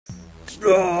I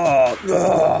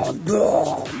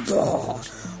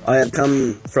have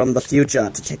come from the future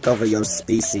to take over your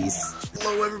species.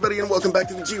 Hello everybody and welcome back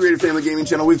to the G-Rated Family Gaming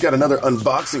Channel. We've got another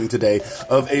unboxing today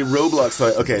of a Roblox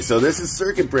toy. Okay, so this is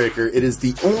Circuit Breaker. It is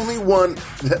the only one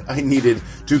that I needed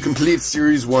to complete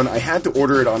Series 1. I had to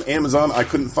order it on Amazon. I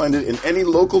couldn't find it in any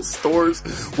local stores,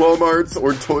 Walmarts,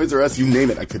 or Toys R Us, you name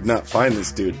it. I could not find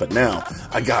this dude, but now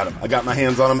I got him. I got my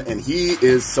hands on him and he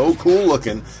is so cool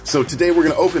looking. So today we're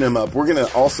going to open him up. We're going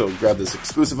to also grab this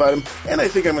exclusive item and I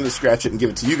think I'm going to scratch it and give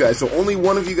it to you guys. So only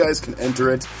one of you guys can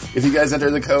enter it. If you guys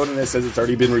enter the code and it says it's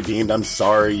already been redeemed, I'm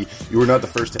sorry. You were not the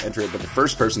first to enter it, but the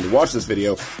first person to watch this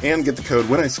video and get the code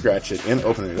when I scratch it and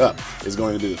open it up is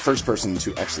going to be the first person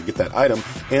to actually get that item.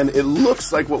 And it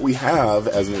looks like what we have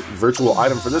as a virtual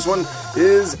item for this one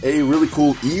is a really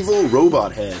cool evil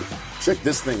robot head. Check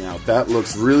this thing out. That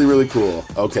looks really, really cool.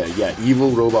 Okay, yeah,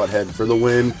 evil robot head for the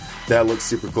win. That looks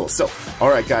super cool. So,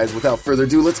 alright guys, without further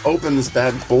ado, let's open this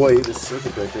bad boy, this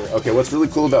Circuit Breaker. Okay, what's really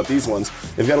cool about these ones,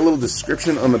 they've got a little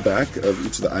description on the back of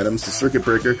each of the items. The Circuit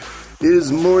Breaker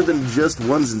is more than just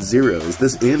ones and zeros.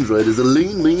 This android is a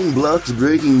lean blocks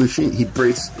breaking machine. He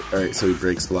breaks, alright, so he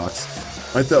breaks blocks.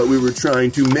 I thought we were trying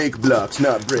to make blocks,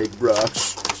 not break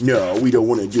blocks. No, we don't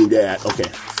want to do that. Okay,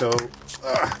 so,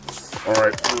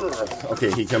 alright,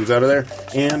 okay, he comes out of there.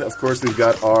 And, of course, we've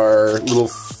got our little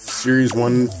Series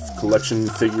 1 collection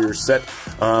figure set.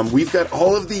 We've got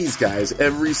all of these guys,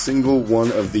 every single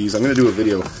one of these. I'm going to do a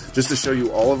video just to show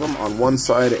you all of them on one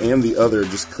side and the other,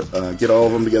 just get all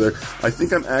of them together. I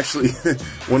think I'm actually,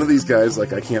 one of these guys,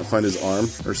 like I can't find his arm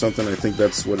or something. I think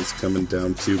that's what it's coming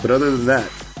down to. But other than that,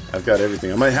 I've got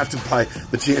everything. I might have to buy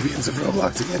the Champions of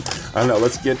Roblox again. I don't know,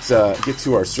 let's get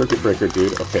to our Circuit Breaker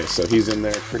dude. Okay, so he's in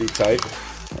there pretty tight.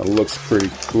 Looks pretty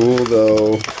cool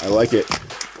though. I like it.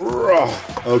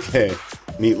 Okay,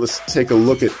 neat. Let's take a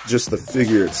look at just the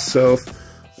figure itself.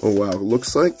 Oh wow,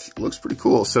 looks pretty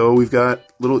cool. So we've got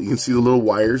you can see the little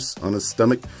wires on his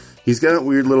stomach. He's got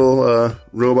weird little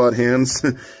robot hands.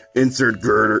 Insert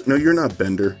girder. No, you're not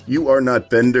Bender. You are not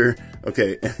Bender.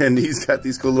 Okay, and he's got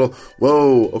these cool little,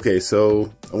 whoa, okay,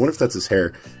 so I wonder if that's his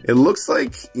hair. It looks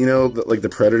like, you know, like the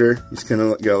Predator. He's kind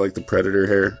of got like the Predator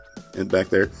hair back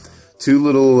there. Two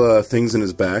little things in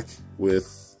his back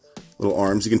with little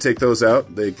arms. You can take those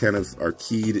out. They kind of are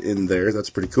keyed in there.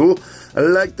 That's pretty cool. I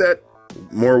like that.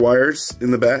 More wires in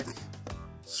the back.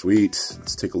 Sweet.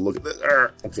 Let's take a look at this.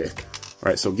 Okay. All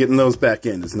right, so getting those back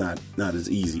in is not as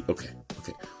easy. Okay.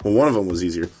 Well, one of them was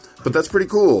easier, but that's pretty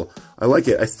cool. I like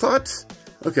it. I thought,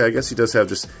 okay, I guess he does have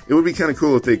just, it would be kind of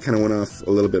cool if they kind of went off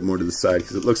a little bit more to the side,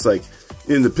 because it looks like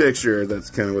in the picture, that's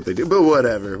kind of what they do, but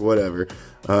whatever.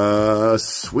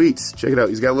 Sweet. Check it out.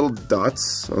 He's got little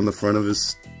dots on the front of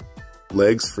his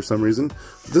legs for some reason.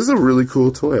 This is a really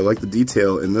cool toy. I like the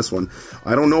detail in this one.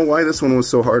 I don't know why this one was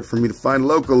so hard for me to find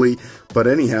locally, but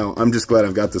anyhow, I'm just glad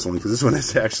I've got this one because this one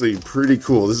is actually pretty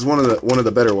cool. This is one of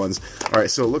the better ones. All right,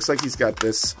 so it looks like he's got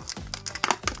this.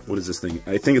 What is this thing?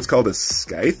 I think it's called a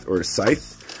scythe or a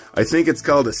scythe. I think it's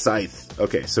called a scythe.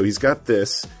 Okay, so he's got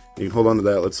this. You can hold on to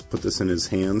that. Let's put this in his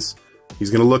hands.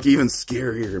 He's gonna look even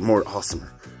scarier, more awesomer.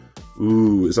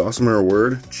 Ooh, is awesomer a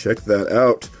word? Check that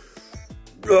out.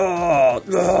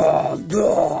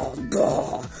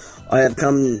 I have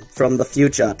come from the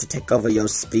future to take over your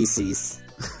species.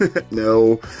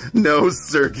 No,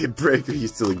 Circuit Breaker, you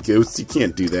silly goose. You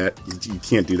can't do that. You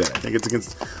can't do that. I think it's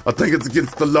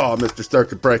against the law, Mr.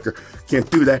 Circuit Breaker. Can't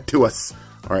do that to us.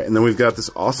 All right, and then we've got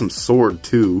this awesome sword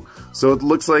too. So it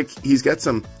looks like he's got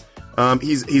some.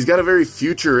 He's got a very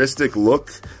futuristic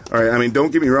look. All right, I mean,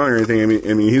 don't get me wrong or anything. I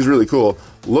mean, he's really cool.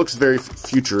 Looks very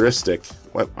futuristic.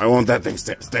 What? I want that thing.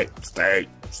 Stay.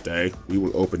 We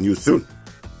will open you soon.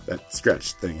 That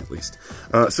scratch thing, at least.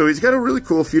 So he's got a really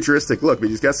cool futuristic look, but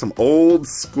he's got some old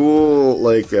school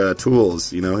like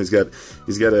tools. You know, he's got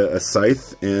a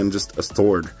scythe and just a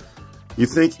sword. You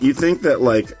think that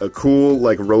like a cool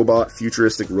like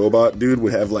futuristic robot dude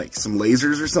would have like some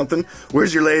lasers or something?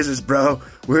 Where's your lasers, bro?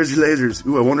 Where's your lasers?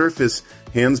 Ooh, I wonder if his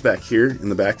hands back here in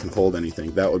the back can hold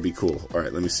anything. That would be cool. All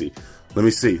right, let me see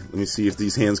if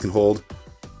these hands can hold.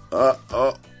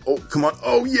 Oh, come on.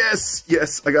 Oh, yes,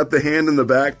 I got the hand in the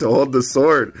back to hold the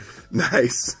sword.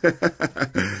 Nice.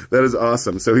 That is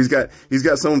awesome. So he's got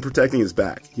someone protecting his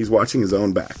back. He's watching his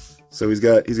own back. So he's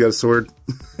got a sword.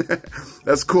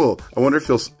 That's cool. I wonder if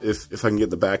I can get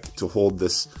the back to hold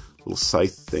this little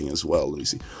scythe thing as well. Let me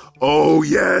see. Oh,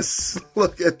 yes.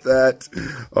 Look at that.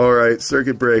 All right,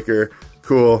 Circuit Breaker.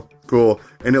 Cool.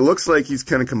 And it looks like he's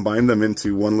kind of combined them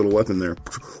into one little weapon there.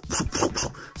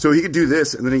 So he could do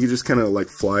this, and then he could just kind of like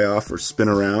fly off or spin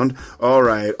around. All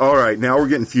right, now we're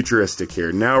getting futuristic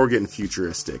here.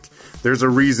 There's a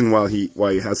reason why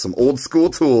he has some old school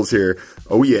tools here.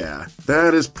 Oh yeah,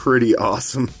 that is pretty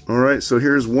awesome. All right, so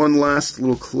here's one last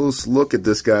little close look at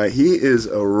this guy. He is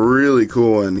a really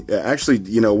cool one. Actually,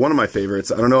 you know, one of my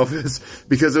favorites. I don't know if it's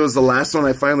because it was the last one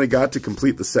I finally got to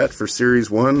complete the set for Series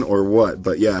 1 or what,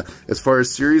 but yeah, as far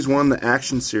as Series 1, the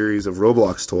action series of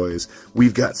Roblox toys,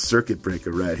 we've got Circuit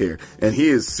Breaker right here. And he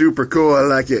is super cool. I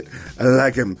like it. I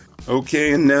like him.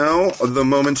 Okay, and now, the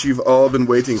moment you've all been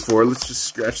waiting for. Let's just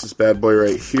scratch this bad boy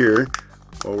right here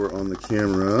while we're on the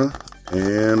camera.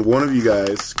 And one of you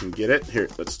guys can get it. Here,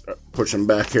 let's push him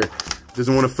back here.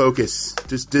 Doesn't want to focus.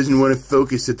 Just doesn't want to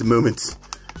focus at the moment.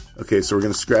 Okay, so we're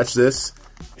going to scratch this.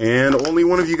 And only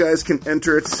one of you guys can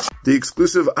enter it. The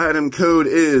exclusive item code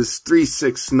is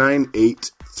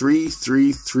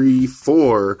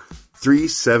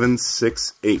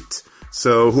 369833343768.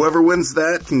 So whoever wins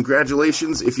that,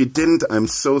 congratulations. If you didn't, I'm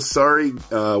so sorry.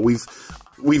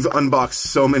 We've unboxed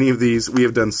so many of these. We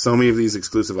have done so many of these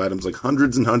exclusive items, like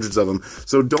hundreds and hundreds of them.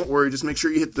 So don't worry. Just make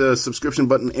sure you hit the subscription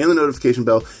button and the notification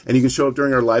bell, and you can show up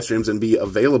during our live streams and be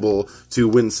available to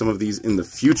win some of these in the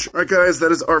future. All right, guys,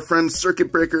 that is our friend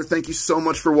Circuit Breaker. Thank you so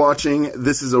much for watching.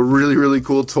 This is a really, really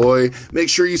cool toy. Make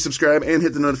sure you subscribe and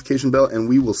hit the notification bell, and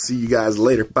we will see you guys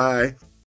later. Bye.